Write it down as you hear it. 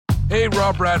Hey,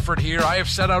 Rob Bradford here. I have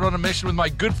set out on a mission with my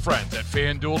good friends at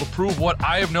FanDuel to prove what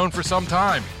I have known for some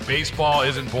time. Baseball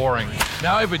isn't boring.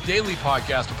 Now I have a daily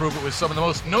podcast to prove it with some of the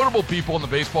most notable people in the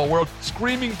baseball world,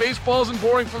 screaming baseball isn't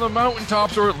boring from the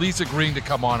mountaintops, or at least agreeing to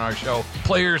come on our show.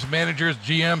 Players, managers,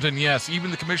 GMs, and yes, even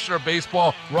the commissioner of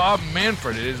baseball, Rob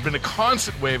Manfred. It has been a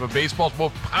constant wave of baseball's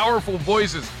most powerful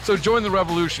voices. So join the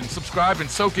revolution. Subscribe and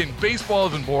soak in Baseball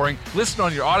Isn't Boring. Listen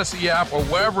on your Odyssey app or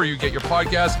wherever you get your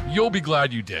podcasts. You'll be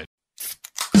glad you did.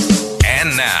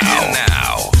 And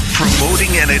now,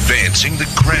 promoting and advancing the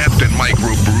craft and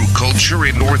microbrew culture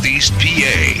in Northeast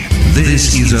PA.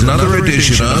 This is another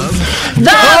edition of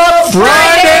The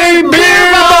Friday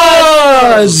Beer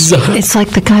Buzz! It's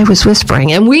like the guy was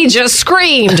whispering, and we just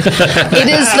screamed. It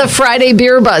is the Friday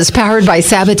Beer Buzz, powered by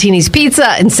Sabatini's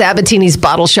Pizza and Sabatini's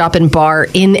Bottle Shop and Bar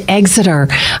in Exeter.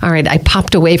 All right, I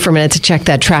popped away for a minute to check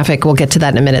that traffic. We'll get to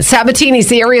that in a minute. Sabatini's,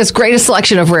 the area's greatest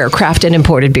selection of rare craft and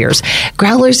imported beers.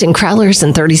 Growlers and crowlers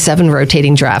and 37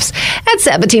 rotating drafts. At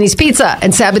Sabatini's Pizza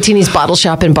and Sabatini's Bottle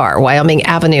Shop and Bar, Wyoming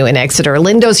Avenue in Exeter.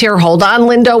 Lindo's here. Hold on,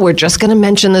 Lindo. We're just going to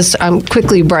mention this.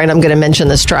 Quickly, Brian, I'm going to mention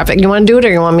this traffic. You want to do it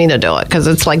or you want me to do it? Because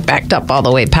it's like backed up all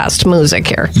the way past music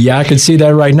here. Yeah, I can see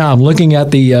that right now. I'm looking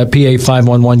at the PA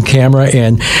 511 camera,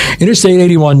 and Interstate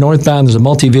 81 northbound, there's a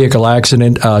multi-vehicle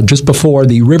accident just before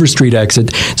the River Street exit.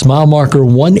 It's mile marker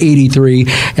 183,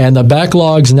 and the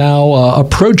backlog's now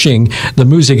approaching the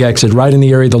Music exit right in the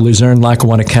area of the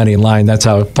Luzerne-Lackawanna County line. That's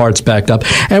how far it's backed up.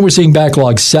 And we're seeing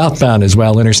backlogs southbound as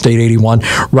well, Interstate 81,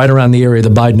 right around the area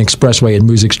of the Biden Expressway and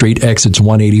Music Street exits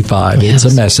 185. Yes.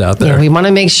 It's a mess out there. Yeah, we want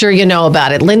to make sure you know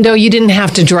about it. Lindo, you didn't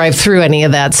have to drive through any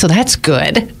of that, so that's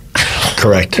good.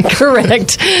 Correct.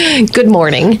 Good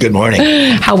morning. Good morning.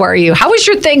 How are you? How was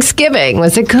your Thanksgiving?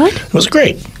 Was it good? It was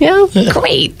great. Yeah.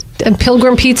 Great. And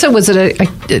Pilgrim Pizza, was it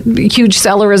a huge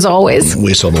seller as always?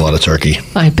 We sold a lot of turkey.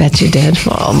 I bet you did.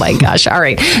 Oh, my gosh. All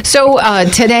right. So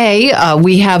today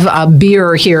we have a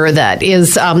beer here that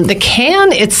is, the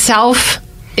can itself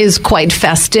is quite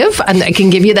festive, and I can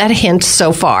give you that hint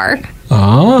so far.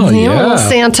 Oh, A yeah. little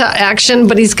Santa action,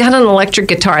 but he's got an electric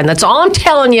guitar, and that's all I'm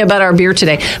telling you about our beer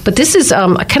today. But this is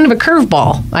kind of a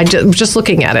curveball. I'm just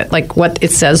looking at it, like what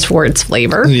it says for its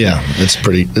flavor. Yeah, it's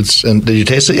pretty. And did you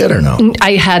taste it yet or no?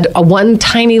 I had one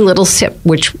tiny little sip,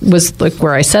 which was like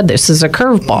where I said this is a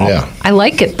curveball. Yeah. I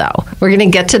like it, though. We're going to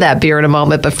get to that beer in a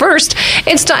moment. But first,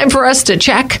 it's time for us to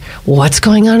check what's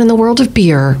going on in the world of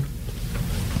beer.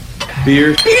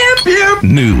 Beer.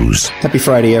 news. Happy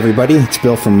Friday, everybody. It's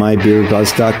Bill from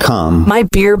MyBeerBuzz.com.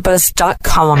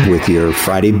 MyBeerBuzz.com. With your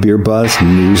Friday Beer Buzz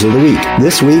news of the week.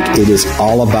 This week, it is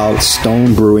all about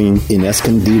Stone Brewing in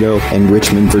Escondido and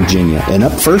Richmond, Virginia. And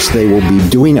up first, they will be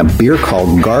doing a beer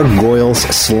called Gargoyles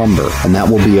Slumber. And that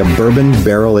will be a bourbon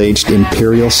barrel-aged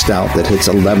imperial stout that hits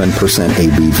 11%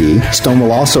 ABV. Stone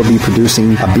will also be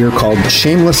producing a beer called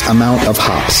Shameless Amount of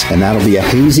Hops. And that'll be a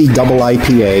hazy double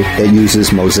IPA that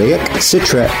uses Mosaic,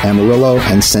 Citra, Amarillo,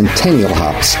 and Centennial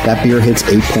hops. That beer hits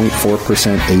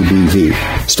 8.4% ABV.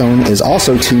 Stone is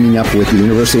also teaming up with the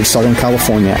University of Southern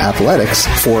California Athletics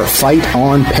for Fight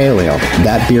On Pale Ale.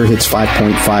 That beer hits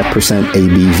 5.5%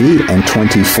 ABV and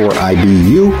 24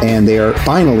 IBU, and they are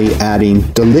finally adding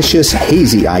Delicious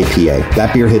Hazy IPA.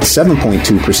 That beer hits 7.2%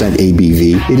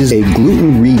 ABV. It is a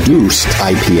gluten-reduced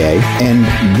IPA, and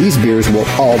these beers will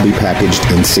all be packaged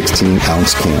in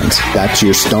 16-ounce cans. That's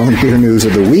your Stone Beer News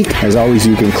of the week. As always,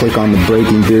 you can click on the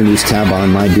Breaking Beer News tab on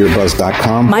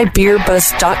MyBeerBuzz.com.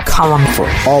 MyBeerBuzz.com. For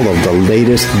all of the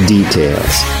latest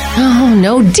details. Oh,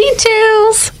 no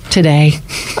details today.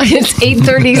 It's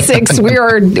 8:36.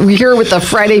 We're here with the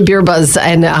Friday Beer Buzz,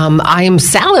 and I am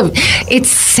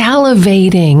It's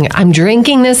salivating. I'm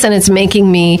drinking this, and it's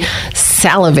making me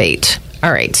salivate.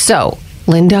 All right, so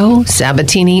Lindo,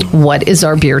 Sabatini, what is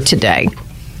our beer today?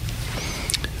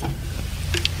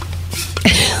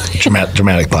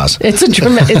 Dramatic pause.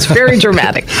 It's very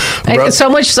dramatic.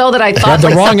 So much so that I thought the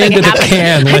wrong end of the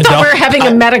can. I thought we were having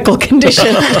a medical condition.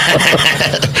 You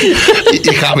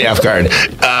caught me off guard.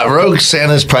 Rogue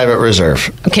Santa's Private Reserve.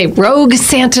 Okay, Rogue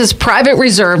Santa's Private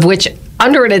Reserve, which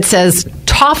under it says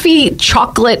Toffee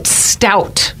Chocolate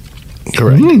Stout.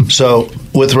 Correct. So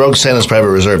with Rogue Santa's Private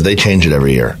Reserve, they change it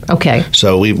every year. Okay.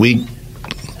 So we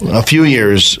a few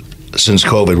years since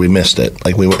COVID, we missed it.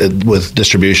 Like with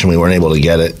distribution, we weren't able to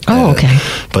get it. Oh, okay.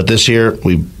 But this year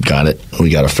we got it. We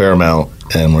got a fair amount,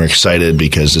 and we're excited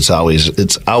because it's always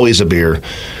a beer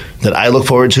that I look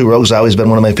forward to. Rogue's always been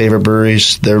one of my favorite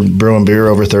breweries. They're brewing beer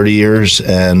over 30 years,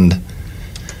 and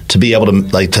to be able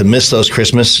to miss those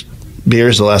Christmas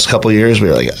beers the last couple of years, we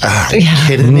were like, are you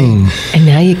kidding me? And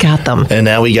now you got them. And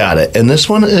now we got it. And this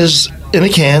one is in a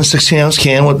can, 16-ounce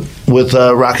can with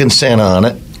Rockin' Santa on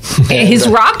it. He's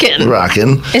rocking.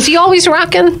 Rocking. Is he always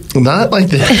rocking? Not like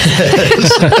this.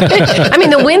 I mean,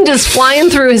 the wind is flying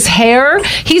through his hair.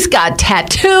 He's got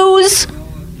tattoos.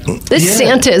 This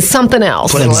Santa is something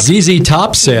else. And ZZ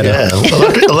Top Santa. Yeah,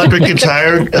 electric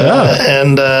guitar,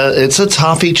 and it's a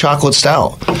toffee chocolate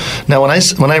stout. Now, when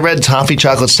I read toffee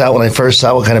chocolate stout, when I first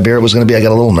saw what kind of beer it was going to be, I got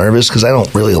a little nervous because I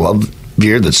don't really love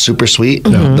beer that's super sweet.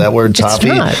 Mm-hmm. That word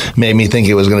toffee made me think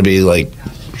it was going to be like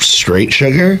straight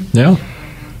sugar. Yeah.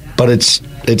 But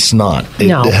it's not.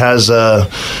 It has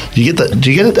do you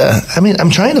get it? I mean, I'm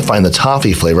trying to find the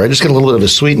toffee flavor. I just get a little bit of a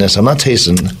sweetness. I'm not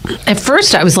tasting. At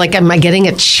first, I was like, "Am I getting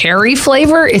a cherry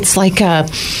flavor?" It's like a,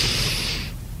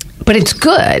 but it's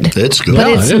good. It's good, but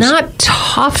it's not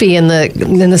toffee in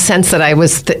the sense that I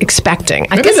was expecting.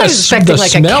 I guess I was expecting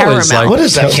like a caramel. What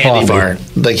is that candy bar?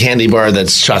 The candy bar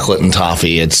that's chocolate and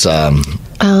toffee. It's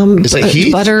is it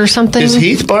Heath butter or something? Is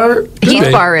Heath bar?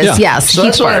 Heath bar is yes. So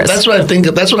Heath bar that's what I think.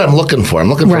 That's what I'm looking for. I'm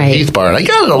looking for Heath bar, and I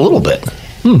got it a little bit.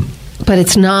 But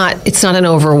it's not an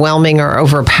overwhelming or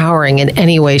overpowering in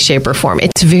any way, shape, or form.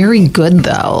 It's very good,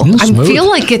 though. I feel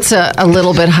like it's a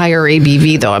little bit higher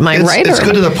ABV, though. Am I right? It's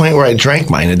good to the point where I drank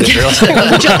mine. I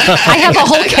have a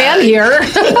whole can here.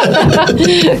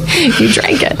 You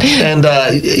drank it. And,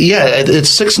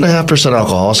 it's 6.5%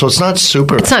 alcohol, so it's not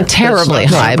super... It's not terribly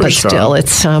high, but still,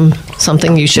 it's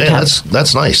something you should have.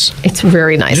 That's nice. It's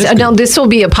very nice. Now, this will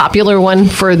be a popular one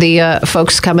for the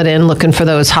folks coming in looking for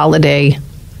those holiday...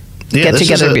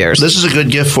 get-together beers. This is a good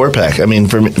gift 4-pack. I mean,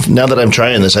 now that I'm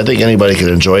trying this, I think anybody could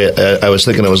enjoy it. I was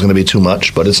thinking it was going to be too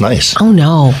much, but it's nice. Oh,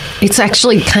 no. It's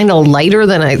actually kind of lighter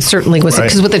than I certainly was.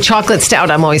 Because with the chocolate stout,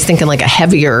 I'm always thinking like a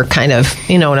heavier kind of,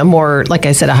 and a more, like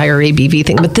I said, a higher ABV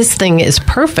thing. But this thing is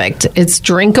perfect. It's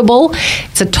drinkable.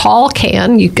 It's a tall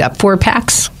can. You've got 4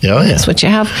 packs. Oh, yeah. That's what you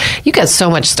have. You got so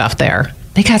much stuff there.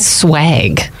 They got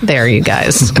swag there, you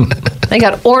guys. They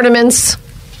got ornaments.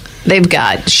 They've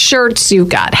got shirts, you've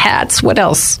got hats. What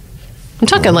else? I'm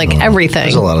talking like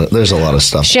everything. There's a lot of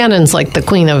stuff. Shannon's like the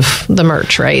queen of the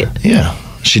merch, right? Yeah,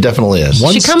 she definitely is.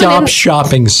 One-stop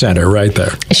shopping center right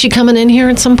there. Is she coming in here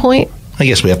at some point? I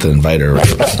guess we have to invite her.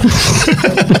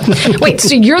 Wait,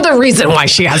 so you're the reason why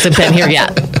she hasn't been here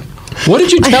yet? What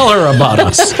did you tell her about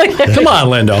us? Come on,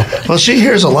 Lindo. Well, she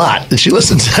hears a lot. She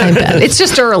listens. I bet. It's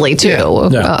just early,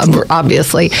 too,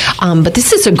 obviously. But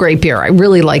this is a great beer. I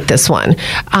really like this one.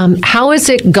 How is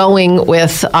it going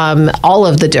with all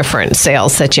of the different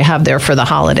sales that you have there for the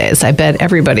holidays? I bet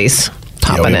everybody's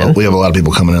popping in. We have a lot of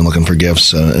people coming in looking for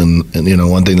gifts. And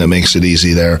one thing that makes it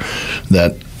easy there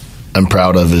that I'm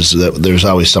proud of is that there's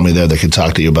always somebody there that can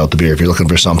talk to you about the beer. If you're looking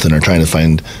for something or trying to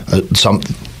find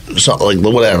something like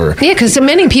whatever. Yeah, because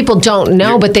many people don't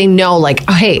know, but they know, like,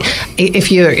 oh, hey, if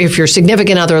your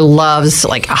significant other loves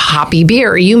like a hoppy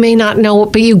beer, you may not know,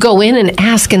 but you go in and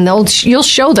ask, and you'll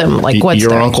show them like what's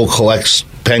your uncle collects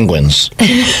penguins.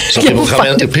 So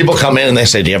people come in and they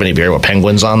say, "Do you have any beer with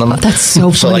penguins on them?" Oh, that's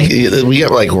so funny. So we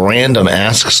get like random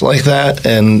asks like that,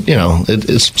 and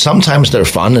it's sometimes they're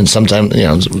fun, and sometimes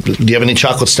do you have any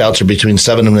chocolate stouts or between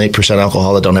 7 and 8%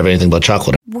 alcohol that don't have anything but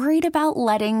chocolate? Worried about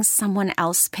letting someone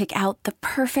else pick out the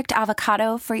perfect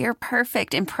avocado for your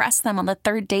perfect impress them on the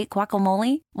third date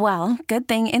guacamole? Well, good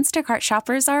thing Instacart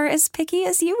shoppers are as picky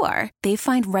as you are. They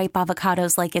find ripe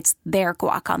avocados like it's their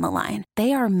guac on the line.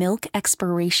 They are milk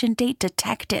expiration date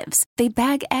detectives. They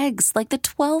bag eggs like the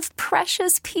 12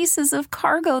 precious pieces of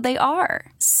cargo they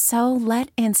are. So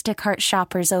let Instacart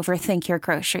shoppers overthink your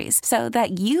groceries so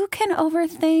that you can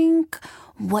overthink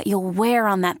what you'll wear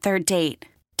on that third date.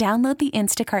 Download the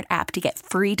Instacart app to get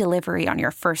free delivery on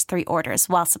your first 3 orders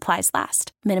while supplies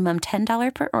last. Minimum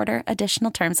 $10 per order.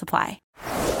 Additional terms apply.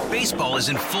 Baseball is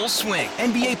in full swing.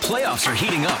 NBA playoffs are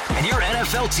heating up, and your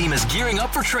NFL team is gearing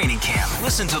up for training camp.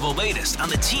 Listen to the latest on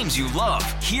the teams you love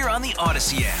here on the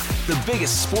Odyssey app. The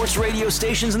biggest sports radio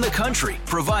stations in the country,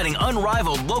 providing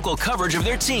unrivaled local coverage of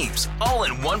their teams, all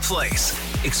in one place.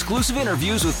 Exclusive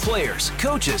interviews with players,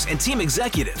 coaches, and team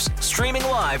executives, streaming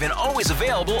live and always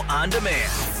available on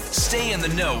demand. Stay in the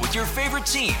know with your favorite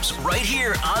teams right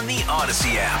here on the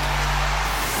Odyssey app.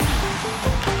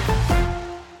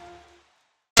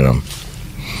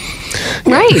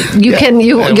 Right,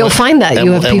 you'll find that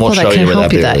you have people that can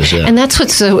help you that, and that's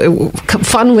what's so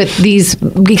fun with these,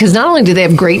 because not only do they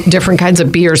have great different kinds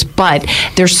of beers, but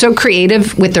they're so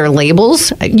creative with their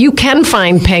labels. You can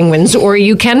find penguins, or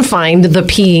you can find the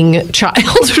peeing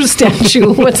child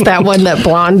statue. What's that one? That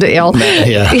blonde ale?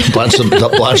 Yeah, Blanche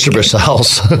de Brussels.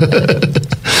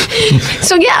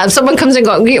 So yeah, if someone comes and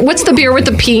goes, what's the beer with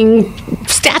the peeing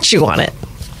statue on it?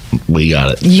 We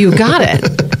got it. You got it.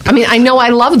 I mean, I know I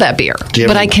love that beer,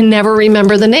 but I can never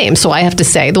remember the name, so I have to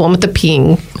say the one with the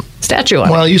peeing statue on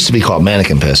it. Well, it used to be called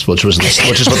mannequin piss, which is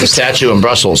what the statue in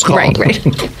Brussels called. Right.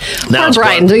 Now Poor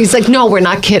Brian. He's like, no, we're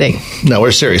not kidding. No,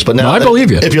 we're serious. But now, I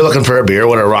believe you. If you're looking for a beer,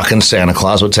 what a rockin' Santa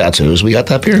Claus with tattoos, we got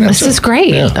that beer now. This is great.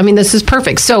 Yeah. I mean, this is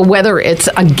perfect. So whether it's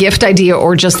a gift idea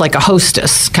or just like a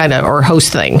hostess kind of or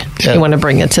host thing, you want to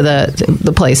bring it to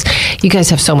the place. You guys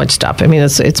have so much stuff. I mean,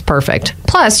 it's perfect.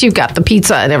 Plus, you've got the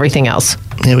pizza and everything else.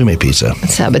 Yeah, we made pizza.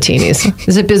 Sabatini's.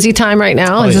 Is it busy time right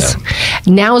now?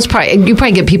 Now is probably you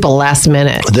probably get people last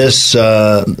minute. This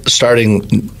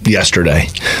starting yesterday.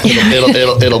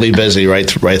 It'll be busy right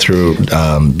through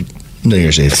New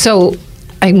Year's Eve. So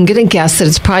I'm going to guess that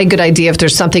it's probably a good idea if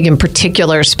there's something in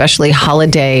particular, especially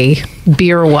holiday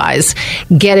beer-wise,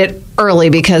 get it early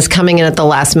because coming in at the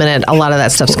last minute, a lot of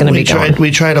that stuff's going to be gone.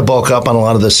 We try to bulk up on a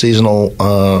lot of the seasonal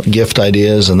gift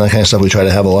ideas and that kind of stuff. We try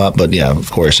to have a lot. But, yeah,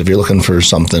 of course, if you're looking for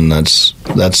something that's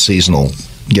seasonal,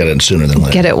 get it sooner than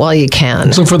later. Get it while you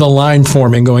can. So for the line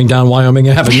forming going down Wyoming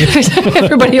Avenue.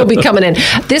 Everybody will be coming in.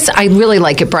 This, I really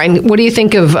like it, Brian. What do you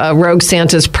think of Rogue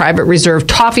Santa's Private Reserve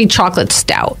Toffee Chocolate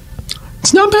Stout?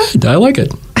 It's not bad. I like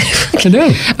it. I do.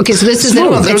 Okay, so this is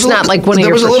it's not like one of your...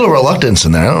 There was a little reluctance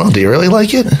in there. I don't know. Do you really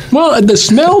like it? Well, the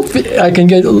smell, I can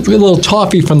get a little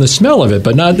toffee from the smell of it,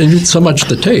 but not so much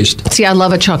the taste. See, I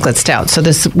love a chocolate stout, so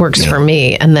this works for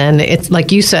me. And then it's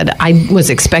like you said, I was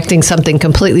expecting something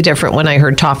completely different when I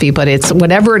heard toffee, but it's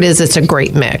whatever it is, it's a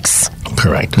great mix.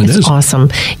 Correct. It's awesome.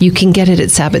 You can get it at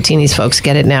Sabatini's, folks.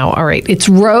 Get it now. All right. It's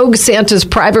Rogue Santa's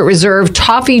Private Reserve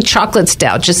Toffee Chocolate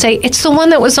Stout. Just say, it's the one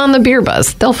that was on the Beer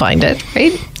Buzz. They'll find it,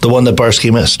 right? The one that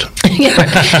Barsky missed. Yeah,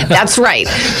 that's right.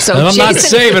 So and I'm not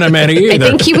saving him any either. I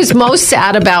think he was most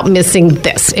sad about missing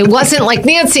this. It wasn't like,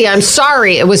 Nancy, I'm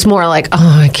sorry. It was more like,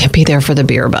 oh, I can't be there for the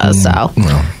Beer Buzz. So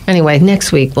anyway,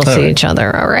 next week we'll see each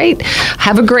other. All right.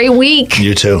 Have a great week.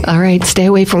 You too. All right. Stay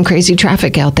away from crazy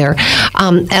traffic out there.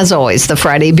 As always, the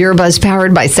Friday Beer Buzz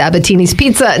powered by Sabatini's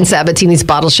Pizza and Sabatini's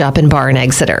Bottle Shop and Bar in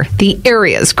Exeter. The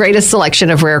area's greatest selection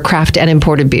of rare craft and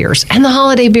imported beers. And the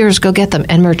holiday beers, go get them.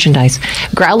 And merchandise.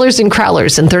 Growlers and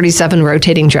Crowlers and 37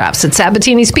 rotating drafts at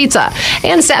Sabatini's Pizza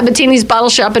and Sabatini's Bottle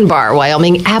Shop and Bar,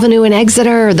 Wyoming Avenue in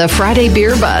Exeter. The Friday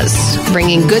Beer Buzz,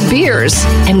 bringing good beers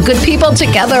and good people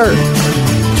together.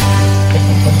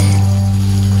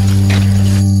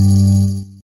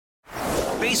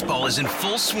 Baseball is in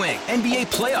full swing. NBA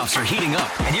playoffs are heating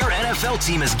up, and your NFL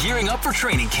team is gearing up for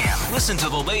training camp. Listen to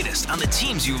the latest on the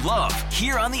teams you love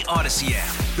here on the Odyssey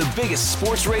app. The biggest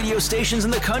sports radio stations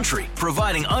in the country,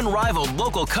 providing unrivaled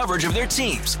local coverage of their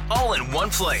teams, all in one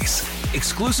place.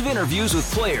 Exclusive interviews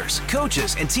with players,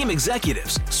 coaches, and team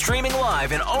executives, streaming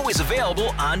live and always available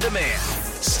on demand.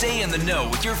 Stay in the know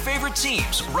with your favorite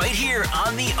teams right here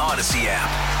on the Odyssey app.